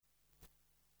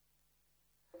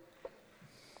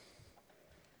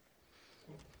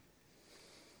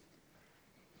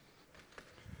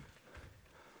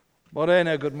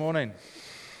Morena, good morning.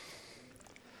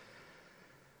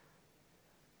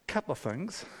 Couple of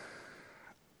things.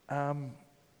 I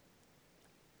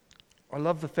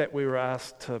love the fact we were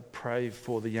asked to pray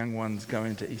for the young ones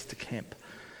going to Easter camp.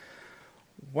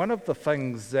 One of the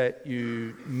things that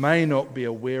you may not be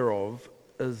aware of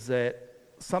is that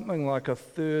something like a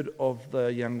third of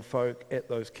the young folk at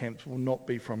those camps will not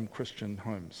be from Christian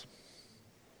homes.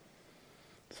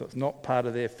 So it's not part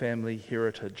of their family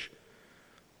heritage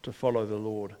to follow the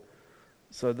Lord.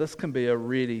 So this can be a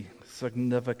really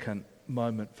significant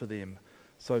moment for them.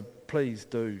 So please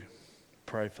do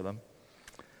pray for them.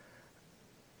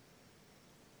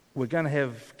 We're going to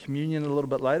have communion a little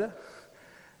bit later,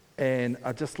 and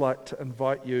I'd just like to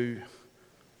invite you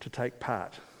to take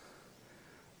part.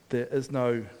 There is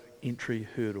no entry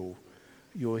hurdle.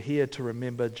 You're here to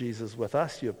remember Jesus with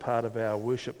us. You're part of our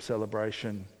worship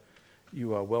celebration.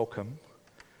 You are welcome.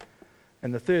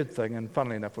 And the third thing, and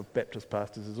funnily enough with Baptist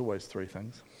pastors, there's always three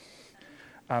things.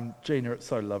 Gina, it's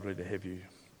so lovely to have you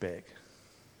back.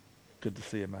 Good to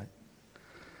see you, mate.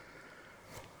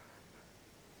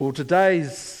 Well,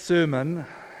 today's sermon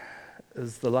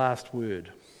is the last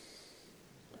word.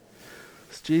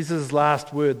 It's Jesus'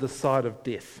 last word this side of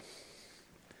death.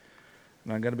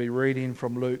 And I'm going to be reading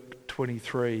from Luke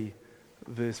 23,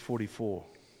 verse 44.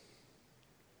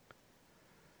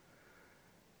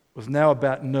 It was now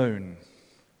about noon,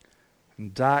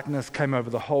 and darkness came over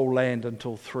the whole land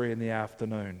until 3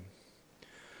 p.m,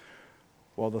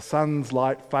 while the sun's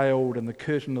light failed and the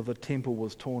curtain of the temple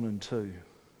was torn in two.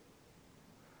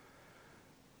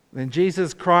 Then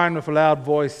Jesus, crying with a loud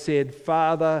voice, said,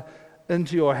 "Father,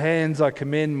 into your hands I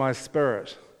commend my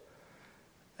spirit."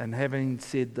 And having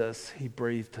said this, he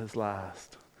breathed his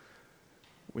last.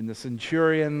 When the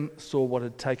centurion saw what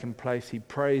had taken place, he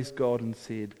praised God and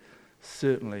said,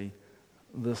 "Certainly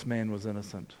this man was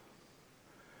innocent."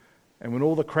 And when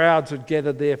all the crowds who had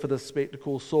gathered there for this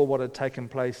spectacle saw what had taken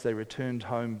place, they returned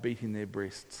home beating their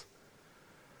breasts.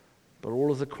 But all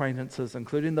his acquaintances,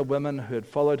 including the women who had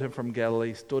followed him from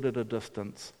Galilee, stood at a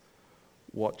distance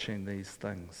watching these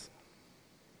things.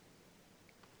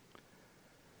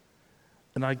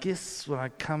 And I guess when I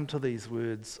come to these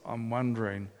words, I'm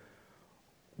wondering,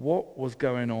 what was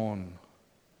going on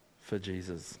for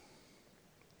Jesus?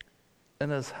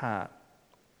 In his heart,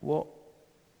 what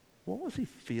was he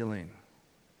feeling?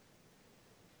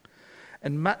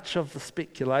 And much of the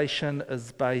speculation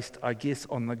is based, I guess,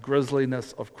 on the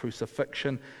grisliness of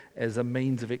crucifixion as a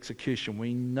means of execution.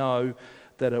 We know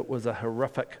that it was a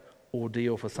horrific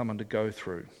ordeal for someone to go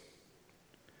through.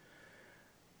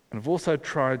 And I've also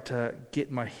tried to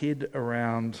get my head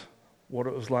around what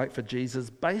it was like for Jesus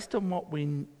based on what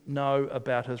we know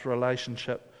about his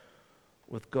relationship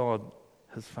with God,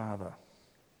 his Father.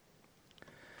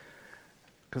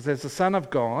 Because as the Son of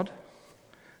God,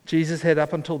 Jesus had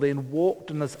up until then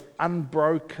walked in this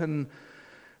unbroken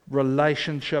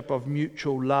relationship of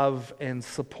mutual love and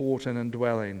support and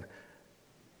indwelling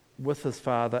with his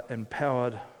Father,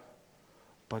 empowered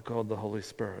by God the Holy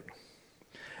Spirit.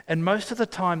 And most of the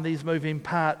time these moving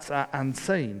parts are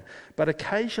unseen, but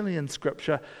occasionally in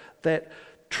Scripture that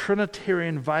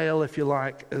Trinitarian veil, if you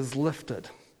like, is lifted.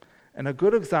 And a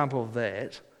good example of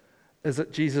that is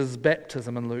at Jesus'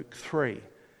 baptism in Luke 3.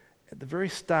 At the very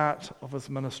start of his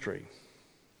ministry.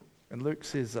 And Luke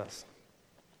says this.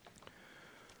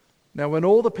 Now when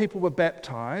all the people were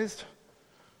baptized,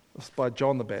 this is by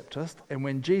John the Baptist, and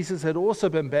when Jesus had also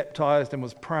been baptized and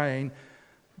was praying,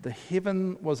 the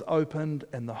heaven was opened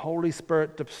and the Holy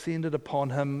Spirit descended upon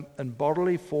him in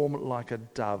bodily form like a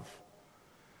dove.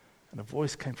 And a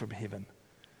voice came from heaven.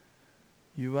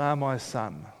 "You are my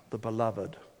Son, the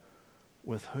beloved,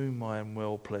 with whom I am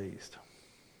well pleased."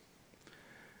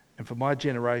 And for my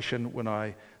generation, when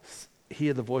I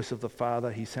hear the voice of the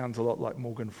Father, he sounds a lot like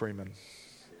Morgan Freeman.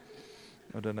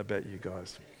 I don't know about you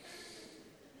guys.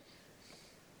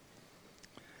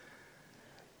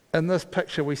 In this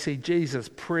picture, we see Jesus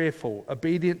prayerful,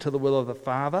 obedient to the will of the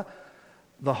Father,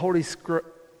 the Holy Spirit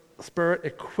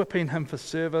equipping him for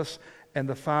service, and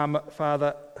the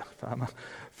Father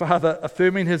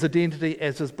affirming his identity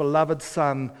as his beloved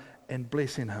Son and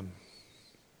blessing him.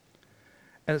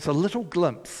 And it's a little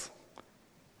glimpse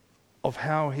of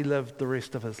how he lived the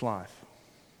rest of his life.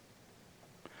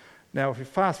 Now, if you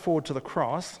fast forward to the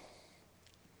cross,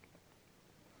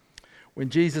 when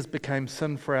Jesus became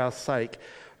sin for our sake,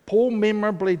 Paul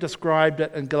memorably described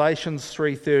it in Galatians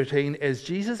 3:13 as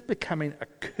Jesus becoming a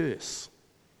curse.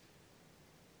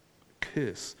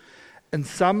 In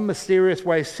some mysterious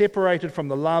way separated from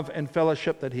the love and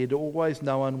fellowship that he had always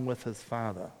known with his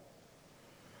Father.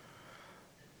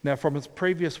 Now, from his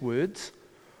previous words,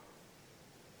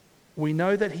 we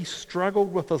know that he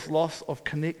struggled with this loss of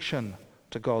connection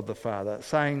to God the Father,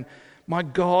 saying, my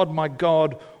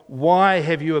God, why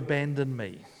have you abandoned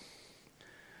me?"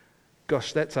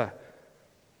 Gosh, that's a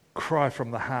cry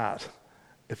from the heart,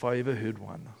 if I ever heard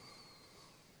one.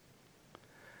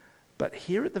 But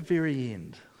here at the very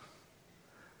end,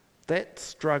 that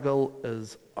struggle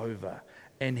is over,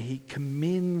 and he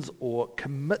commends or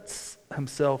commits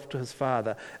himself to his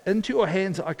Father. "Into your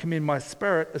hands I commend my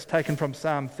spirit" is taken from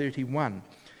Psalm 31.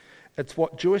 It's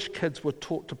what Jewish kids were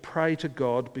taught to pray to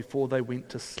God before they went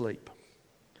to sleep.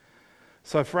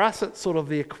 So for us, it's sort of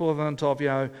the equivalent of,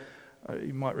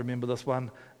 you might remember this one,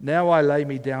 "Now I lay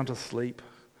me down to sleep.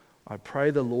 I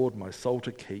pray the Lord my soul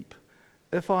to keep.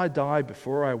 If I die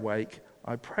before I wake,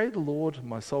 I pray the Lord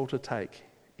my soul to take."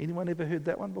 Anyone ever heard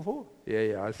that one before?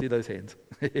 Yeah, I see those hands.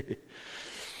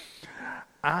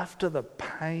 After the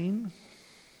pain,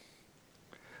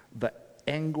 the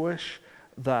anguish,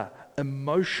 the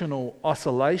emotional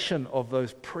oscillation of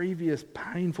those previous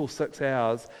painful 6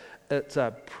 hours, it's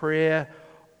a prayer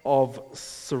of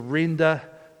surrender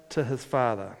to his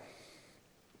Father.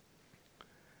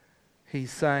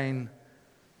 He's saying,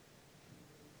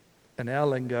 in our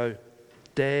lingo,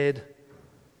 "Dad,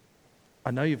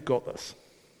 I know you've got this."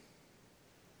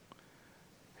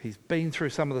 He's been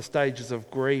through some of the stages of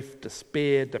grief,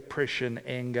 despair, depression,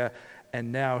 anger,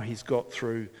 and now he's got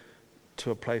through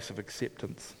to a place of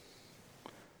acceptance.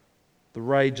 The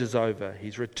rage is over.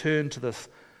 He's returned to this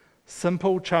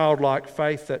simple, childlike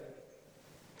faith that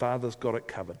Father's got it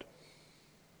covered.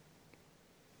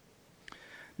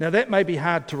 Now that may be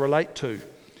hard to relate to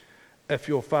if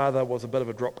your father was a bit of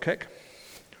a dropkick,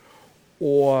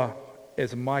 or,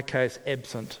 as in my case,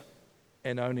 absent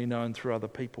and only known through other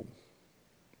people.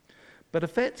 But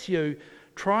if that's you,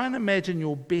 try and imagine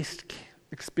your best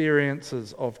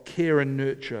experiences of care and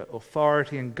nurture,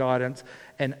 authority and guidance,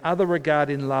 and other regard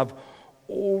and love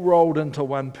all rolled into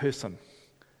one person.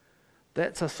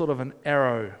 That's a sort of an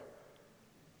arrow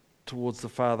towards the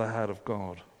Father heart of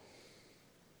God.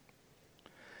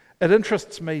 It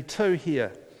interests me too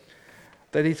here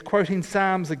that he's quoting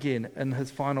Psalms again in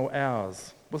his final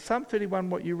hours. Was Psalm 31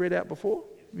 what you read out before?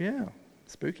 Yeah,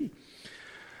 spooky.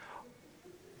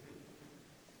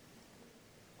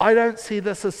 I don't see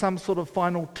this as some sort of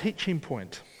final teaching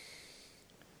point,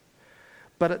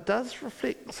 but it does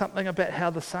reflect something about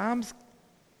how the Psalms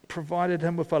provided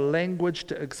him with a language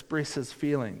to express his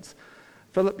feelings.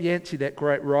 Philip Yancey, that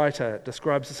great writer,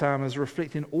 describes the Psalm as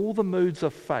reflecting all the moods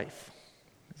of faith.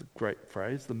 It's a great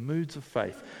phrase, the moods of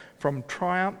faith, from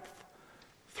triumph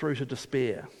through to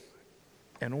despair,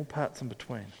 and all parts in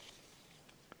between.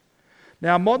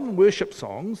 Now, modern worship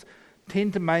songs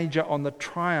tend to major on the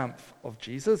triumph of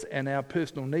Jesus and our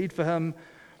personal need for him,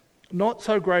 not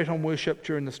so great on worship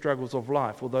during the struggles of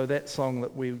life, although that song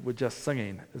that we were just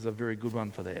singing is a very good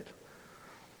one for that.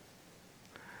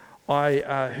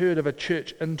 I heard of a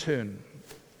church intern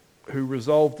who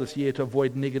resolved this year to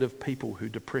avoid negative people who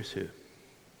depress her.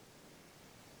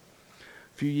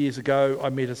 A few years ago, I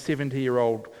met a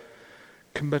 70-year-old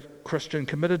Christian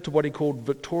committed to what he called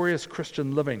victorious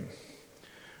Christian living,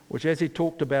 which, as he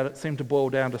talked about it, seemed to boil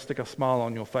down to stick a smile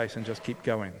on your face and just keep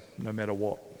going, no matter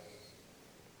what.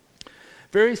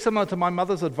 Very similar to my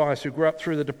mother's advice, who grew up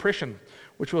through the Depression,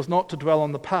 which was not to dwell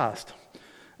on the past.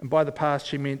 And by the past,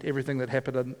 she meant everything that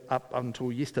happened up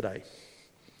until yesterday,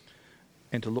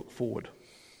 and to look forward.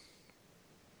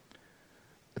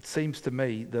 It seems to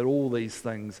me that all these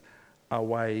things are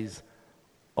ways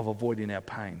of avoiding our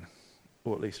pain,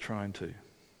 or at least trying to.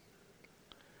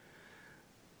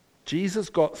 Jesus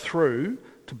got through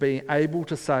to being able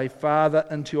to say, "Father,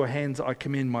 into your hands I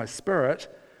commend my spirit,"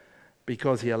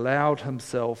 because he allowed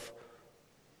himself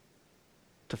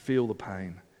to feel the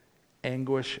pain,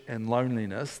 anguish and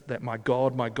loneliness that my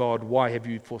God, why have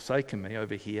you forsaken me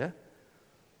over here,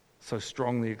 so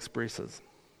strongly expresses.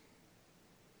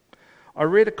 I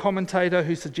read a commentator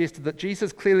who suggested that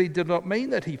Jesus clearly did not mean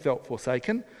that he felt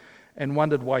forsaken, and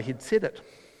wondered why he'd said it.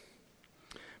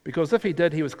 Because if he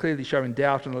did, he was clearly showing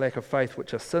doubt and a lack of faith,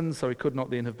 which are sins, so he could not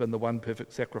then have been the one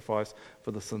perfect sacrifice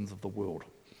for the sins of the world.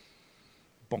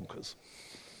 Bonkers.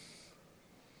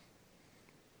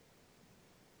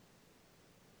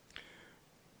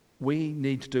 We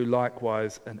need to do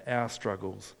likewise in our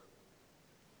struggles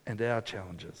and our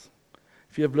challenges.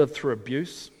 If you have lived through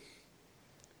abuse,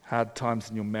 hard times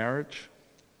in your marriage,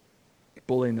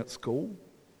 bullying at school,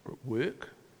 or at work,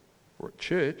 or at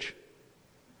church,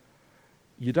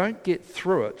 you don't get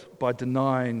through it by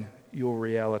denying your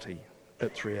reality,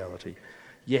 its reality.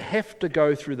 You have to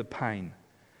go through the pain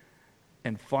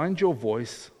and find your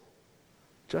voice,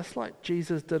 just like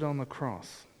Jesus did on the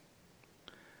cross.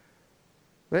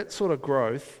 That sort of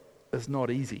growth is not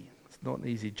easy. It's not an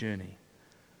easy journey.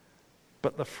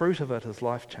 But the fruit of it is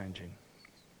life-changing.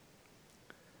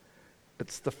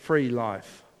 It's the free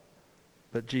life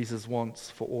that Jesus wants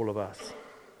for all of us.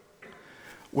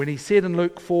 When he said in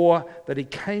Luke 4 that he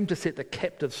came to set the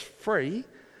captives free,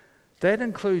 that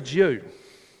includes you,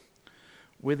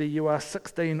 whether you are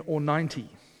 16 or 90,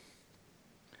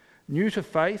 new to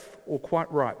faith or quite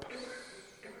ripe.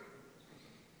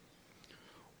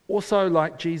 Also,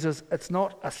 like Jesus, it's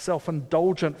not a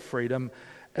self-indulgent freedom,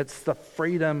 it's the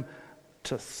freedom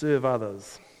to serve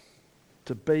others,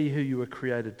 to be who you were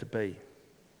created to be.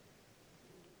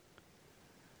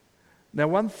 Now,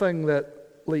 one thing that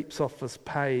leaps off this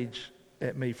page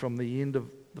at me from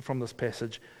this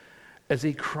passage is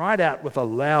he cried out with a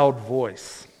loud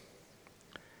voice.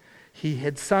 He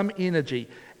had some energy.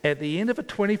 At the end of a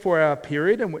 24-hour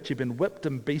period in which he'd been whipped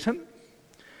and beaten,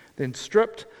 then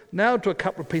stripped, nailed to a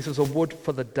couple of pieces of wood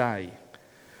for the day.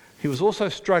 He was also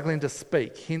struggling to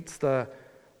speak, hence the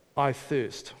 "I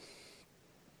thirst."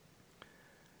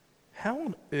 How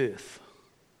on earth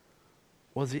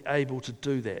was he able to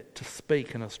do that, to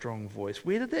speak in a strong voice?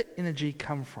 Where did that energy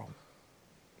come from?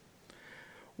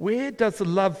 Where does the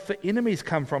love for enemies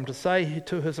come from, to say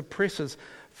to his oppressors,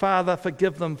 "Father,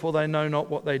 forgive them, for they know not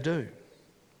what they do"?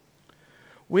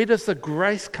 Where does the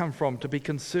grace come from to be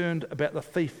concerned about the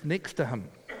thief next to him,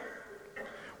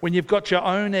 when you've got your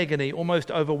own agony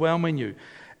almost overwhelming you,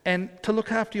 and to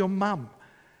look after your mum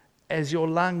as your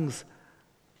lungs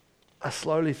are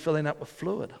slowly filling up with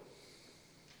fluid?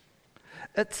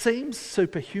 It seems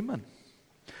superhuman,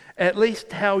 at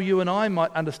least how you and I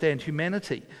might understand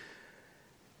humanity,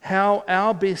 how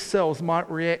our best selves might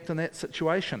react in that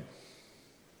situation.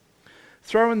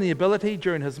 Throw in the ability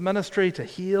during his ministry to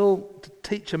heal, to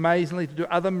teach amazingly, to do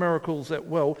other miracles at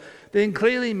will, then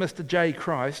clearly Mr. J.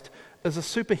 Christ is a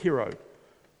superhero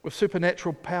with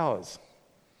supernatural powers,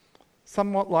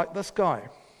 somewhat like this guy.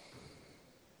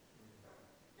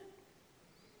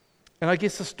 And I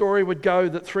guess the story would go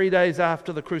that 3 days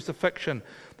after the crucifixion,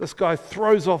 this guy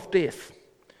throws off death,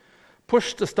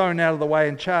 pushed the stone out of the way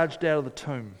and charged out of the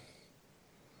tomb,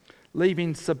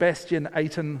 leaving Sebastian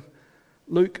Aiton,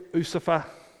 Luke Lucifer,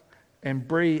 and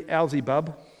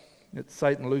Beelzebub, it's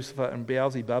Satan, Lucifer, and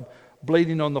Beelzebub,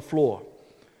 bleeding on the floor,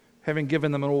 having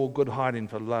given them all good hiding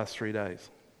for the last 3 days.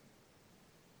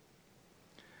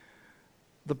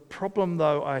 The problem,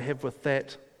 though, I have with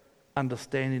that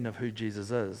understanding of who Jesus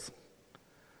is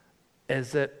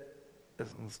that, this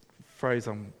is a phrase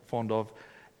I'm fond of,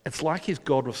 it's like he's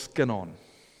God with skin on,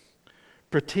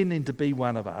 pretending to be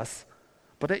one of us,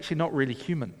 but actually not really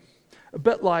human. A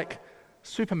bit like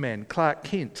Superman, Clark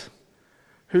Kent,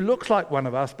 who looks like one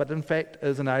of us, but in fact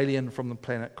is an alien from the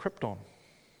planet Krypton.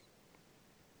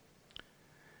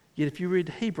 Yet if you read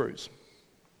Hebrews,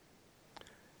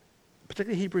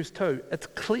 particularly Hebrews 2, it's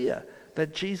clear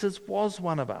that Jesus was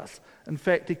one of us. In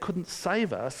fact, he couldn't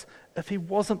save us if he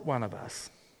wasn't one of us.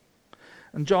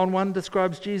 And John 1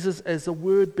 describes Jesus as the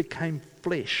Word became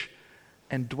flesh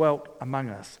and dwelt among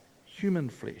us, human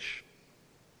flesh.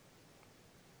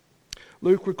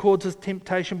 Luke records his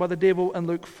temptation by the devil in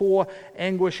Luke 4,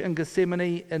 anguish in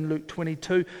Gethsemane in Luke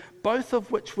 22, both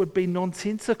of which would be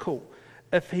nonsensical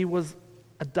if he was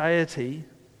a deity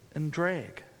in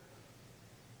drag.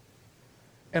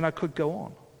 And I could go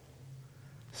on.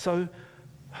 So,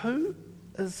 who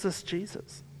is this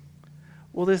Jesus?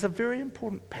 Well, there's a very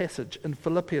important passage in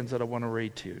Philippians that I want to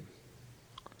read to you.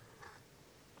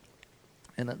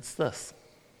 And it's this.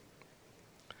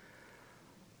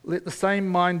 Let the same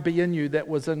mind be in you that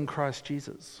was in Christ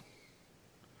Jesus,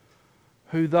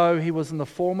 who, though he was in the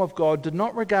form of God, did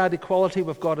not regard equality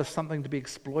with God as something to be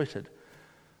exploited,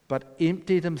 but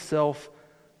emptied himself,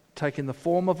 taking the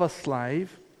form of a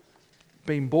slave,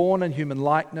 being born in human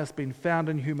likeness, being found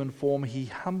in human form, he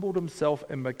humbled himself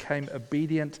and became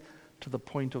obedient to the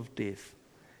point of death,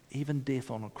 even death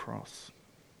on a cross.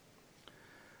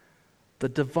 The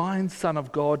divine Son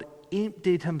of God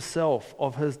emptied himself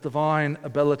of his divine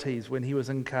abilities when he was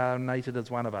incarnated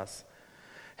as one of us.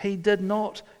 He did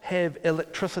not have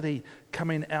electricity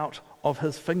coming out of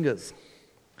his fingers.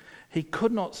 He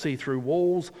could not see through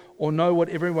walls or know what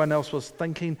everyone else was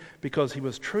thinking because he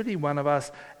was truly one of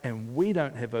us, and we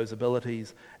don't have those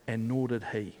abilities, and nor did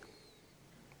he.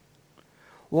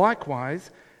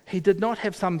 Likewise, he did not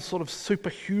have some sort of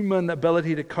superhuman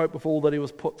ability to cope with all that he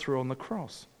was put through on the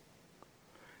cross.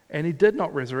 And he did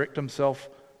not resurrect himself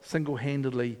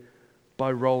single-handedly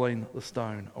by rolling the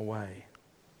stone away.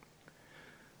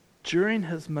 During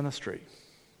his ministry,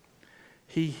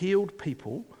 he healed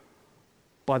people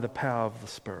by the power of the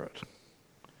Spirit.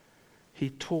 He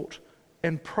taught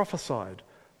and prophesied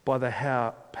by the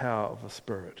power of the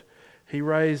Spirit. He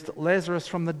raised Lazarus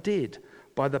from the dead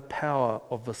by the power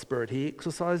of the Spirit. He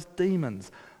exorcised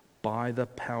demons by the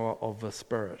power of the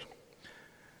Spirit.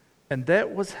 And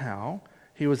that was how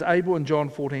he was able in John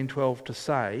 14:12 to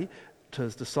say to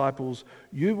his disciples,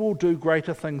 "You will do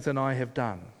greater things than I have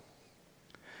done."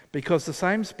 Because the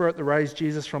same Spirit that raised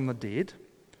Jesus from the dead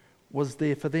was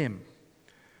there for them.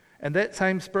 And that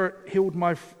same Spirit healed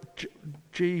my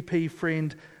GP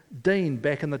friend Dean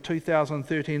back in the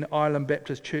 2013 Island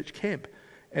Baptist Church camp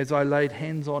as I laid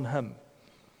hands on him.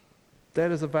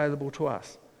 That is available to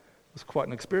us. It was quite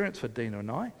an experience for Dean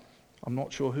and I. I'm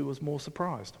not sure who was more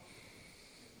surprised.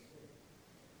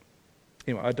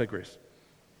 Anyway, I digress.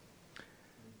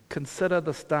 Consider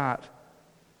the start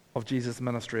of Jesus'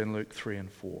 ministry in Luke 3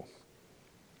 and 4.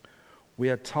 We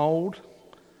are told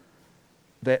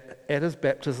that at his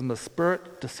baptism the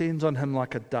Spirit descends on him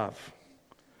like a dove.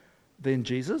 Then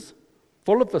Jesus,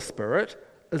 full of the Spirit,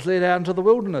 is led out into the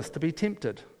wilderness to be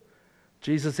tempted.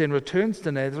 Jesus then returns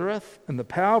to Nazareth in the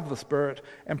power of the Spirit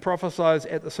and prophesies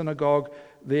at the synagogue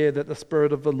there that the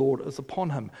Spirit of the Lord is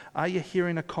upon him. Are you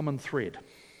hearing a common thread?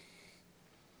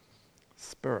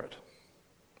 Spirit.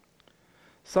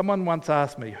 Someone once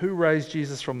asked me, who raised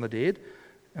Jesus from the dead?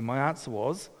 And my answer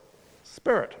was,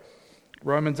 Spirit.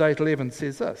 Romans 8:11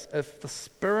 says this, if the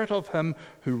Spirit of him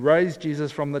who raised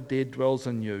Jesus from the dead dwells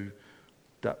in you, ...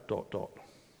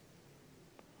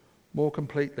 More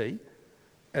completely,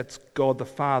 it's God the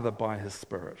Father by his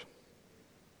Spirit.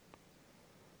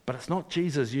 But it's not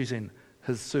Jesus using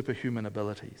his superhuman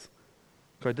abilities.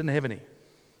 God didn't have any.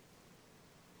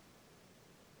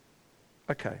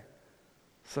 Okay,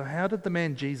 so how did the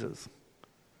man Jesus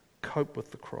cope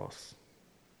with the cross?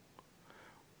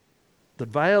 The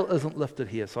veil isn't lifted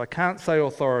here, so I can't say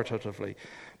authoritatively,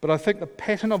 but I think the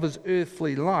pattern of his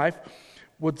earthly life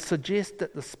would suggest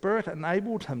that the Spirit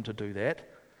enabled him to do that,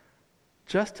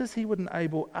 just as he would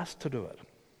enable us to do it.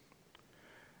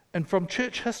 And from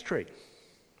church history,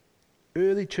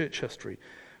 early church history,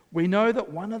 we know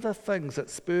that one of the things that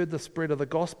spurred the spread of the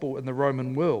gospel in the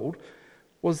Roman world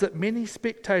was that many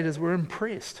spectators were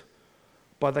impressed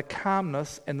by the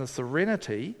calmness and the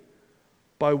serenity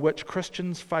by which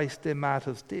Christians faced their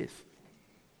martyr's death.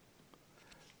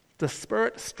 The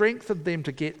Spirit strengthened them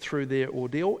to get through their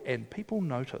ordeal, and people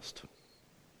noticed.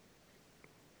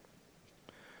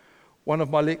 One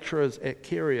of my lecturers at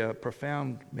Carey, a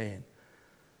profound man,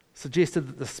 suggested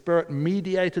that the Spirit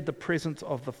mediated the presence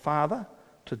of the Father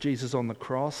to Jesus on the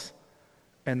cross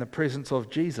and the presence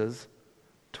of Jesus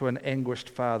to an anguished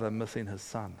father missing his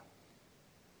son.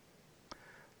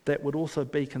 That would also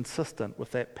be consistent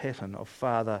with that pattern of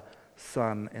Father,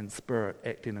 Son, and Spirit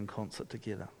acting in concert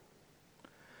together.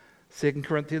 2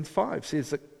 Corinthians 5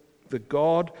 says that the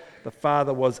God, the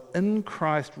Father, was in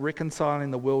Christ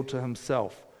reconciling the world to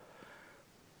himself.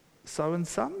 So in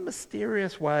some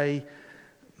mysterious way,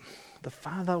 the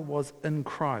Father was in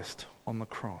Christ on the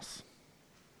cross.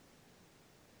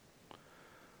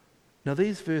 Now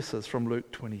these verses from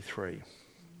Luke 23,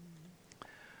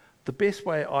 the best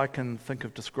way I can think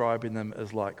of describing them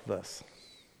is like this.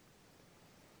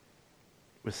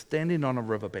 We're standing on a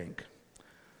riverbank,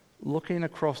 looking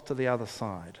across to the other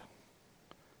side.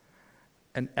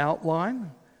 An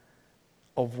outline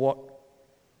of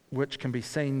which can be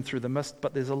seen through the mist,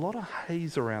 but there's a lot of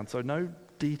haze around, so no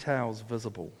details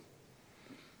visible.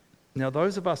 Now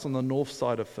those of us on the north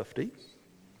side of 50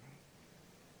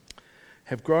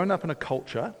 have grown up in a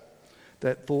culture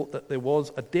that thought that there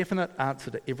was a definite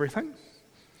answer to everything,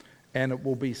 and it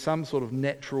will be some sort of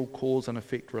natural cause and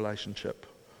effect relationship.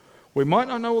 We might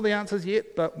not know all the answers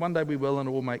yet, but one day we will, and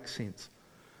it will make sense.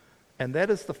 And that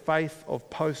is the faith of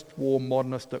post-war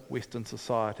modernistic Western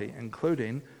society,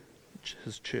 including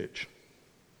his church.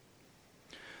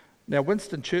 Now,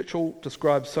 Winston Churchill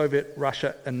described Soviet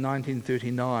Russia in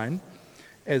 1939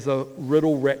 as a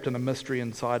riddle wrapped in a mystery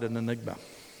inside an enigma.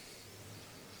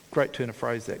 Great turn of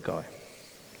phrase, that guy.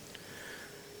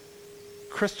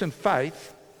 Christian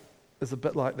faith is a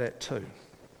bit like that too.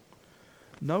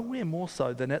 Nowhere more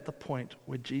so than at the point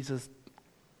where Jesus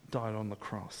died on the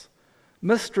cross.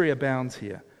 Mystery abounds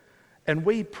here. And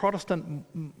we Protestant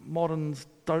moderns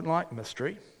don't like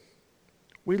mystery.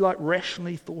 We like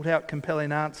rationally thought out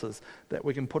compelling answers that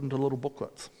we can put into little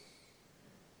booklets.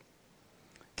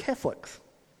 Catholics,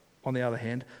 on the other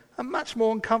hand, are much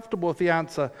more uncomfortable with the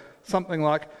answer, something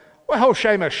like, well,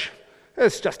 Shamish,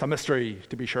 it's just a mystery,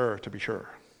 to be sure, to be sure.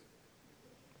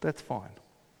 That's fine.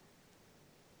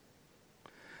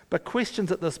 But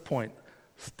questions at this point,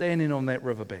 standing on that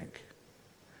riverbank,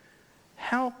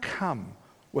 how come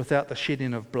without the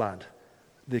shedding of blood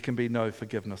there can be no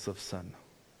forgiveness of sin?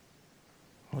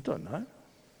 I don't know.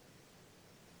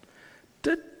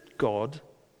 Did God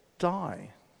die?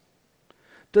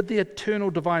 Did the eternal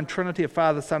divine Trinity of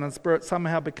Father, Son, and Spirit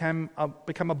somehow become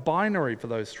a binary for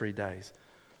those 3 days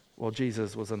while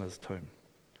Jesus was in his tomb?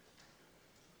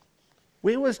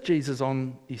 Where was Jesus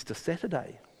on Easter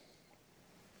Saturday?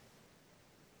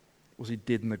 Was he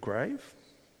dead in the grave?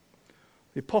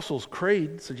 The Apostles'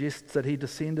 Creed suggests that he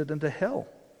descended into hell.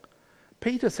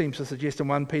 Peter seems to suggest in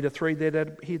 1 Peter 3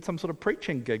 that he had some sort of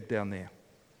preaching gig down there.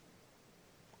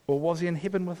 Or was he in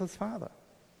heaven with his Father?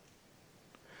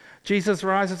 Jesus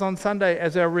rises on Sunday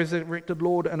as our resurrected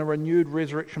Lord in a renewed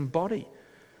resurrection body,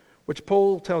 which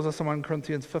Paul tells us in 1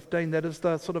 Corinthians 15 that is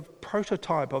the sort of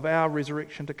prototype of our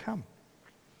resurrection to come.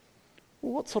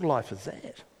 Well, what sort of life is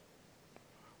that?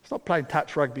 It's not playing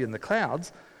touch rugby in the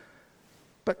clouds,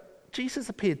 but Jesus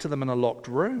appeared to them in a locked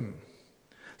room.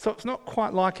 So it's not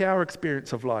quite like our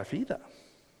experience of life either.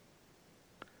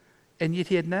 And yet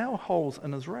he had nail holes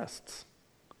in his wrists.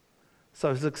 So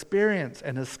his experience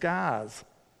and his scars,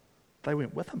 they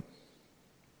went with him.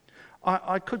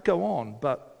 I could go on,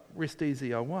 but rest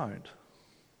easy, I won't.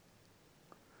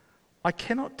 I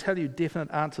cannot tell you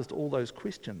definite answers to all those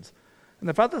questions. And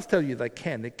if others tell you they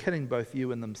can, they're kidding both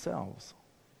you and themselves.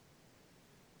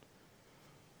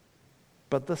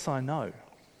 But this I know.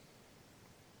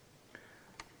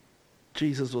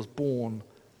 Jesus was born,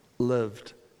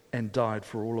 lived, and died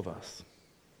for all of us.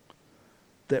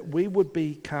 That we would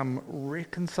become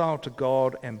reconciled to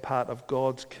God and part of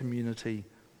God's community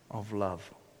of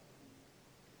love.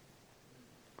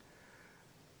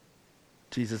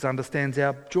 Jesus understands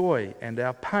our joy and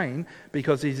our pain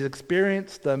because he's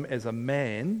experienced them as a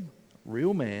man,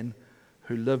 real man,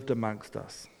 who lived amongst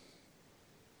us.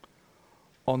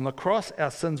 On the cross,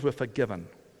 our sins were forgiven.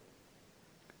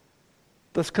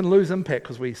 This can lose impact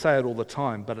because we say it all the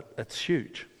time, but it's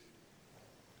huge.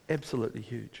 Absolutely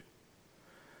huge.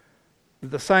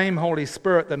 The same Holy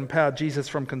Spirit that empowered Jesus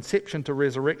from conception to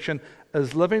resurrection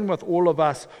is living with all of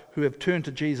us who have turned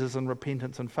to Jesus in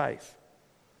repentance and faith.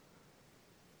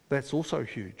 That's also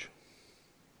huge.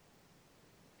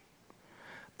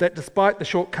 That despite the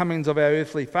shortcomings of our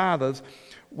earthly fathers,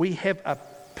 we have a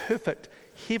perfect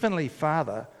heavenly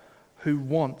Father who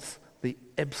wants the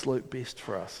absolute best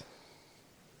for us.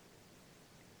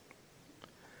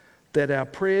 That our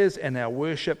prayers and our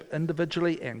worship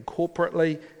individually and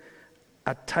corporately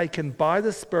are taken by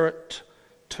the Spirit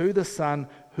to the Son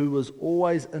who is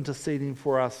always interceding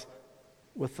for us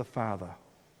with the Father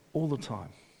all the time.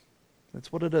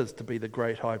 That's what it is to be the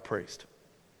great high priest.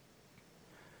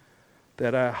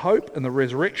 That our hope in the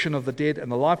resurrection of the dead and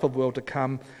the life of the world to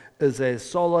come is as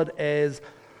solid as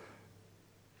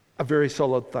a very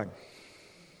solid thing.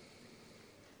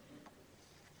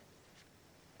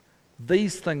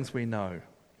 These things we know.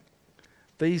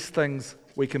 These things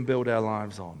we can build our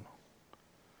lives on.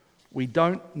 We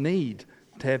don't need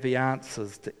to have the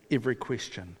answers to every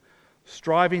question.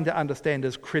 Striving to understand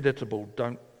is creditable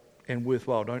and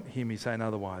worthwhile. Don't hear me saying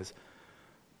otherwise.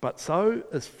 But so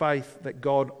is faith that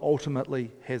God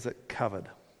ultimately has it covered.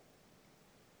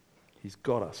 He's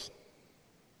got us.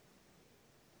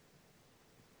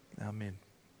 Amen.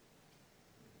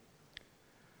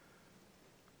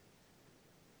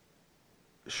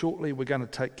 Shortly, we're going to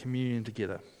take communion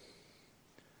together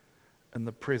in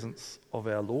the presence of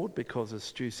our Lord, because as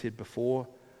Stu said before,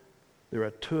 there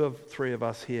are 2 of 3 of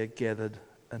us here gathered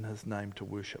in his name to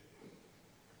worship.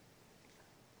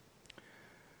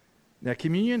 Now,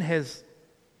 communion has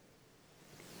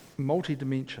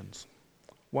multi-dimensions,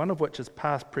 one of which is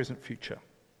past, present, future.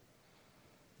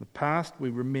 The past, we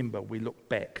remember, we look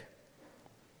back.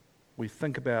 We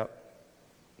think about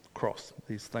the cross,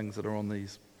 these things that are on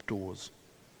these doors.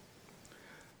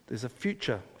 There's a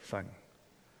future thing.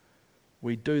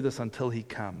 We do this until he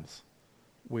comes.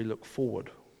 We look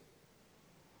forward.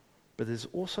 But there's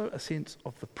also a sense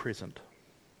of the present.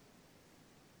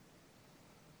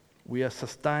 We are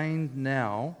sustained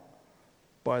now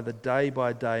by the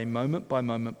day-by-day,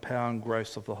 moment-by-moment power and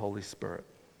grace of the Holy Spirit.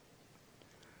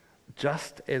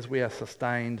 Just as we are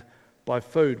sustained by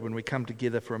food when we come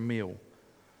together for a meal.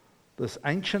 This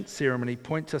ancient ceremony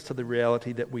points us to the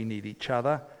reality that we need each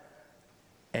other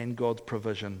and God's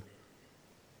provision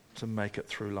to make it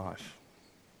through life.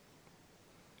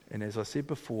 And as I said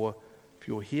before, if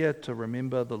you're here to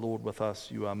remember the Lord with us,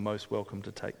 you are most welcome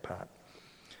to take part.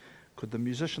 Could the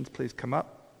musicians please come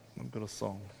up? I've got a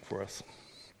song for us.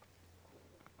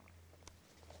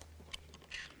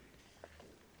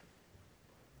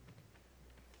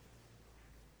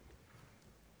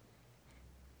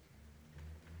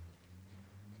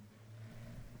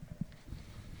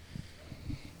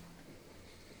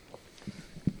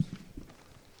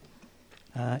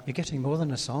 You're getting more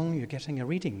than a song, you're getting a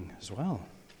reading as well.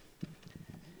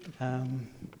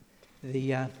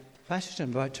 The passage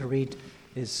I'm about to read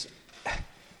is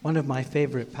one of my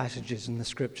favourite passages in the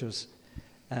Scriptures,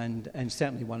 and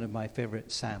certainly one of my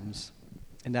favourite psalms.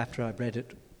 And after I've read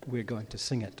it, we're going to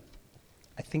sing it.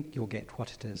 I think you'll get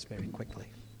what it is very quickly.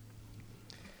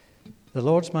 The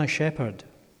Lord's my shepherd,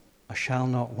 I shall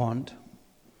not want.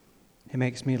 He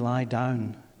makes me lie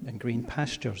down in green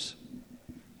pastures.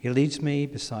 He leads me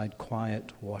beside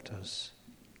quiet waters.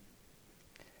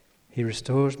 He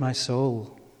restores my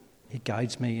soul. He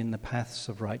guides me in the paths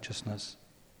of righteousness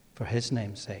for his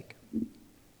name's sake.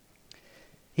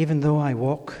 Even though I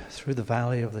walk through the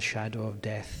valley of the shadow of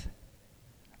death,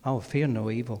 I will fear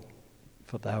no evil,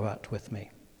 for thou art with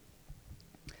me.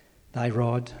 Thy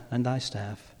rod and thy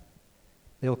staff,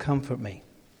 they'll comfort me.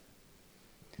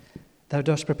 Thou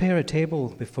dost prepare a table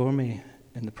before me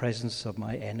in the presence of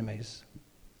my enemies.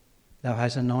 Thou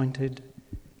hast anointed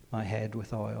my head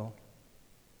with oil.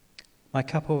 My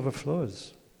cup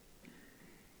overflows.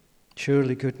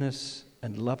 Surely goodness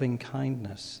and loving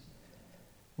kindness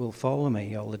will follow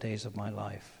me all the days of my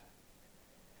life,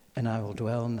 and I will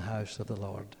dwell in the house of the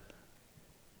Lord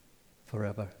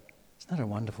forever. Isn't that a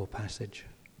wonderful passage?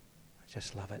 I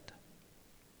just love it.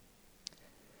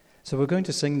 So we're going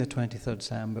to sing the 23rd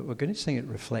Psalm, but we're going to sing it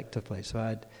reflectively. So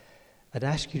I'd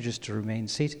ask you just to remain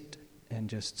seated and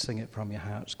just sing it from your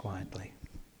hearts quietly.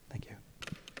 Thank you.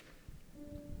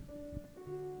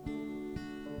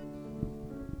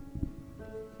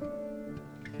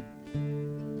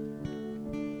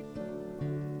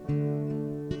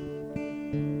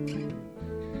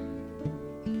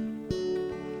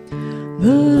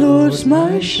 The Lord's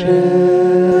my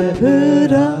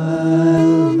shepherd,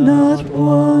 I'll not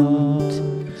want.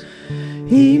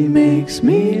 He makes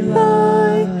me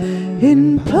lie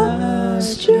in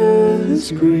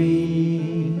pastures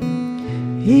green.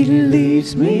 He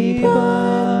leads me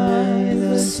by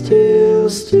the still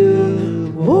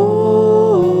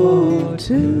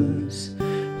waters.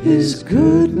 His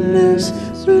goodness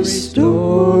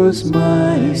restores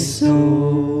my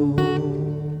soul.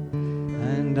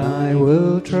 I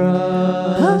will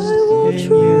trust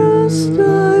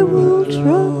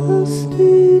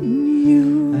in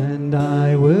you. And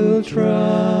I will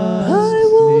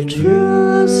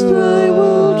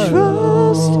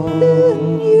trust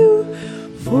in you.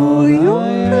 For your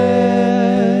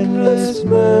endless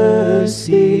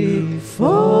mercy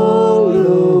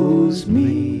follows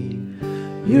me.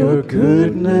 Your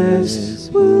goodness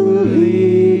will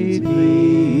lead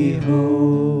me home.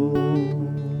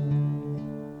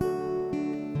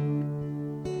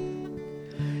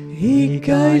 He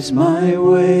guides my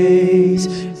ways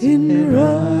in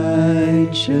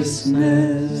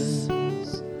righteousness,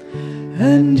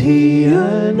 and he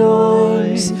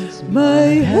anoints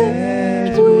my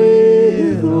head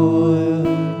with oil,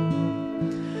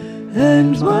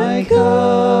 and my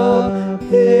cup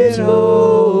it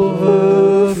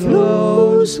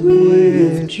overflows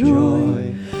with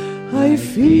joy. I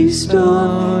feast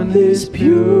on his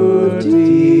pure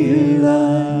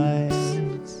delights.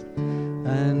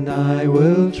 And I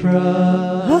will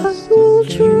trust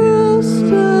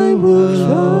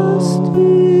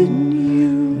in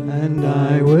you. And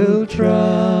I will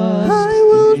trust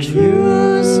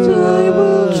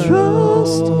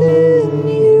in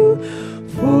you.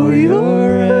 For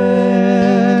your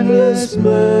endless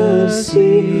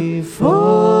mercy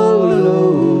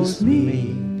follows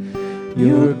me.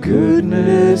 Your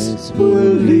goodness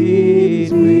will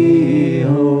lead me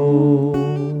home.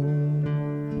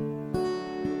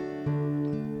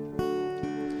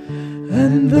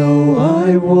 And though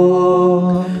I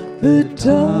walk the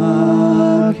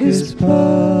darkest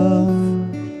path,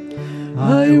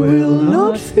 I will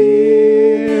not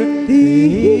fear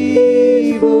the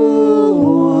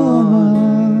evil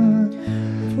one.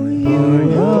 For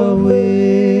you are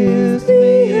with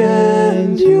me,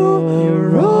 and your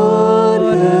rod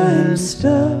and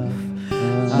staff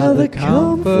are the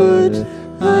comfort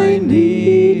I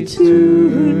need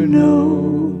to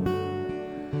know.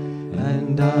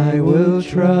 And I will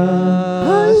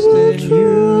trust in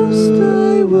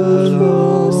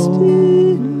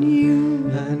you.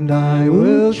 And I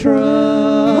will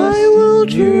trust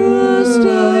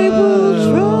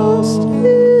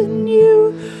in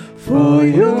you. For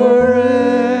your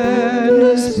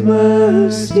endless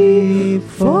mercy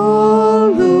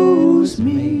follows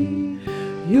me.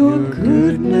 Your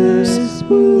goodness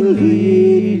will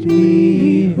lead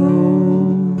me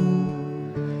home.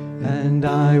 And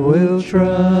I will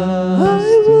trust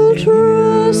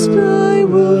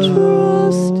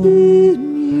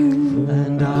in you.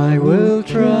 And I will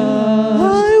trust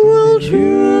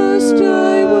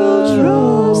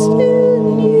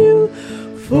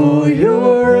For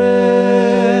your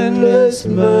endless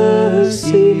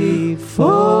mercy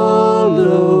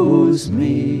follows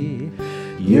me.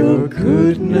 Your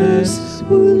goodness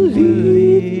will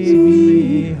lead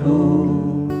me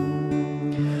home.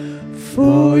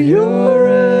 For your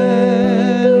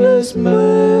endless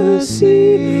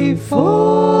mercy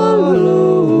follows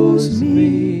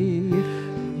me.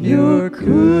 Your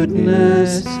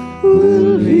goodness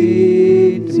will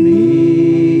lead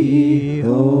me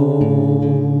home.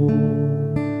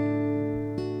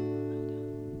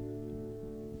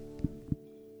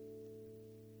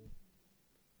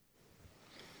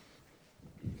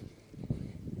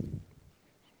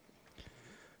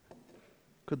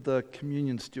 Could the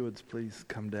communion stewards please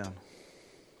come down?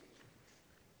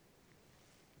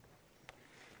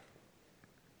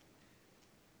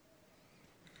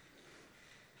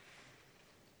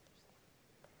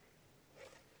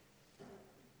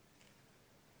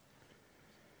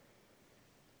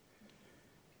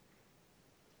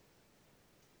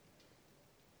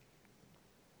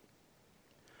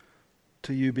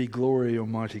 To you be glory,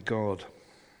 Almighty God,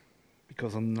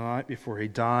 because on the night before he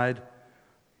died,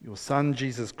 your Son,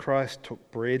 Jesus Christ,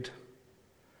 took bread.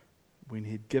 When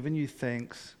he'd given you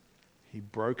thanks, he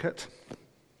broke it,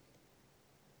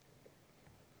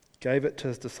 gave it to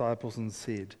his disciples and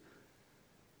said,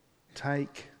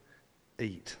 "Take,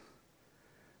 eat.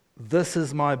 This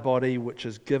is my body which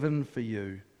is given for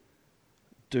you.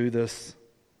 Do this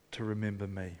to remember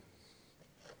me."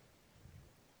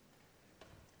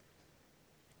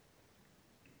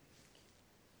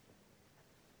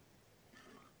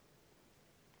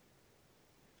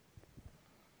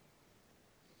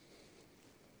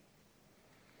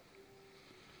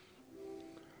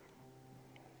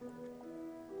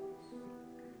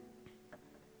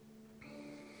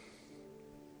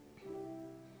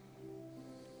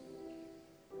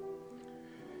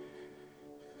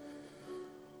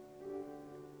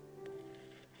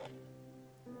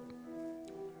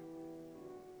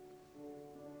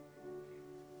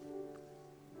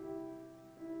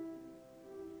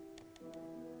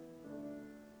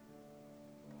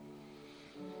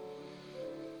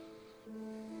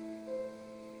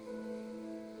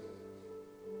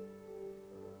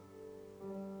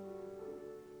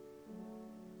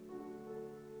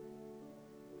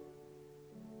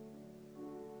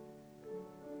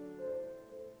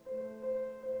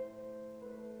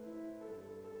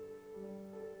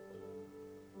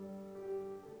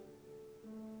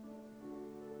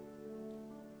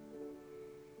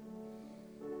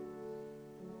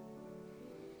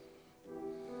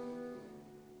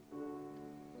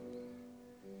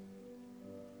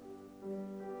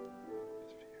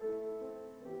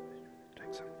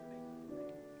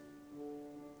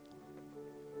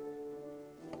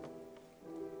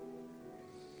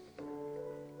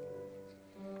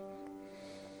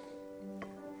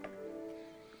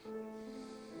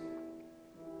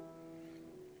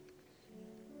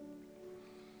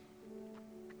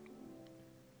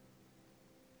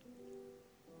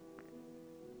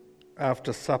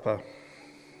 After supper,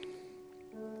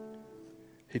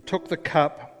 he took the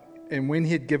cup, and when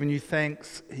he had given you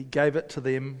thanks, he gave it to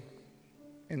them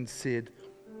and said,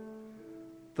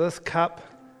 "This cup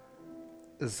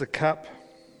is the cup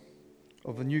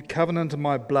of the new covenant of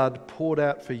my blood poured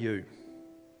out for you.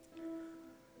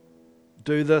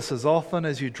 Do this as often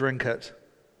as you drink it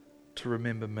to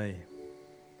remember me."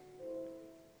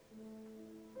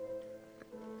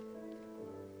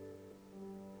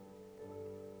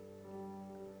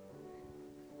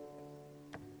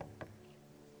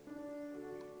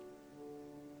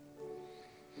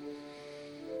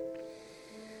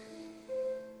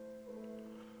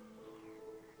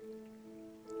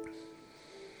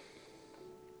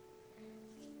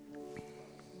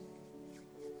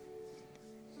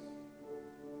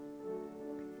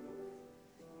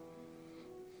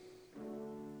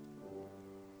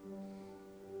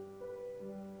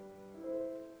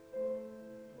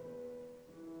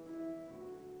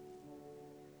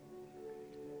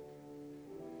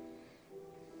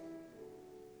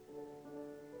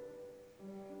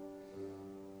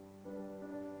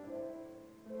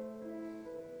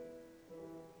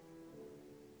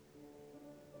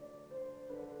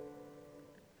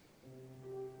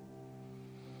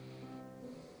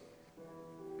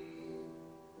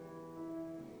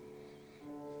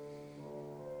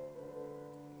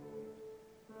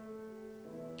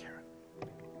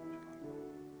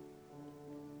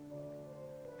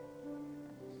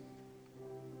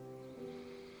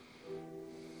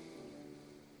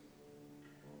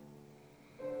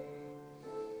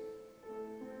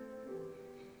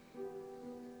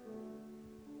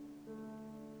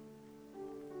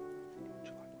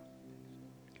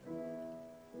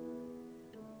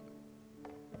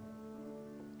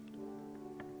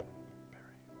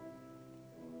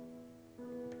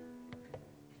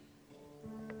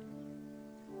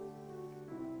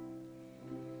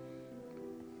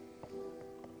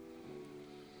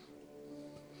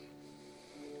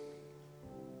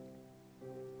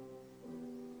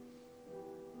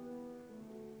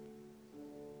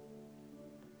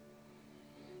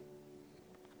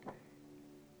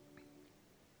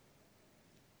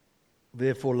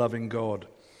 Therefore, loving God,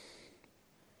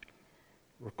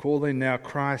 recalling now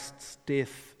Christ's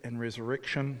death and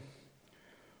resurrection,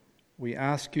 we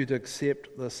ask you to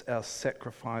accept this our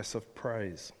sacrifice of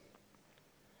praise.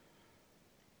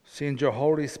 Send your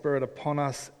Holy Spirit upon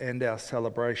us and our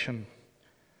celebration,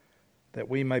 that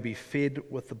we may be fed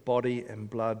with the body and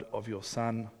blood of your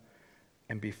Son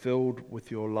and be filled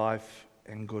with your life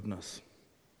and goodness.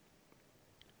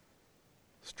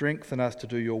 Strengthen us to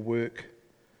do your work,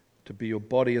 to be your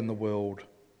body in the world.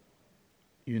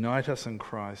 Unite us in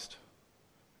Christ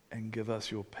and give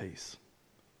us your peace.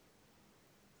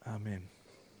 Amen.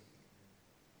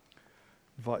 I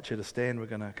invite you to stand. We're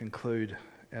going to conclude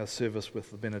our service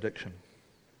with the benediction.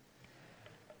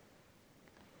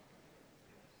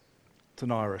 It's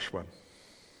an Irish one.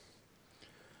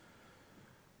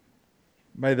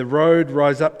 May the road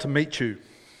rise up to meet you.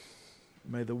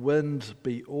 May the wind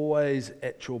be always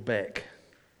at your back.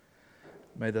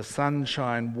 May the sun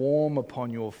shine warm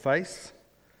upon your face.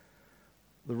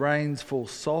 The rains fall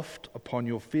soft upon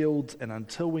your fields, and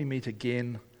until we meet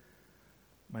again,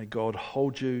 may God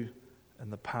hold you in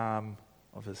the palm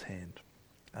of his hand.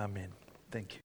 Amen. Thank you.